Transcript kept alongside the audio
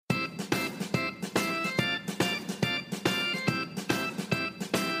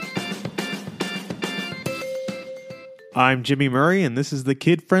I'm Jimmy Murray, and this is the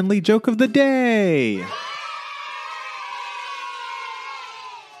kid-friendly joke of the day.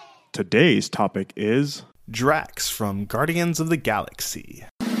 Today's topic is Drax from Guardians of the Galaxy.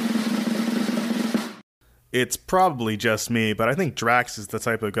 It's probably just me, but I think Drax is the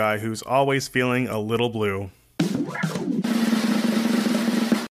type of guy who's always feeling a little blue.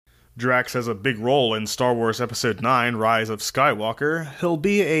 Drax has a big role in Star Wars Episode 9, Rise of Skywalker. He'll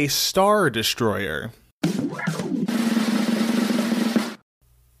be a Star Destroyer.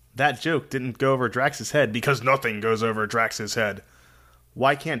 That joke didn't go over Drax's head because nothing goes over Drax's head.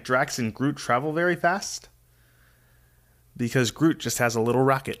 Why can't Drax and Groot travel very fast? Because Groot just has a little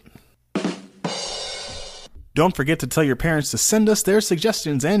rocket. Don't forget to tell your parents to send us their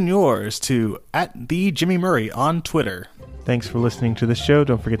suggestions and yours to @TheJimmyMurray on Twitter. Thanks for listening to the show.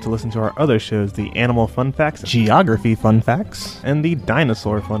 Don't forget to listen to our other shows, the Animal Fun Facts, Geography Fun Facts, and the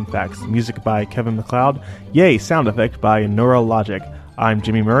Dinosaur Fun Facts. Music by Kevin MacLeod. Yay! Sound effect by Neurologic. I'm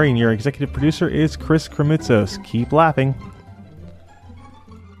Jimmy Murray, and your executive producer is Chris Kremitzos. Keep laughing.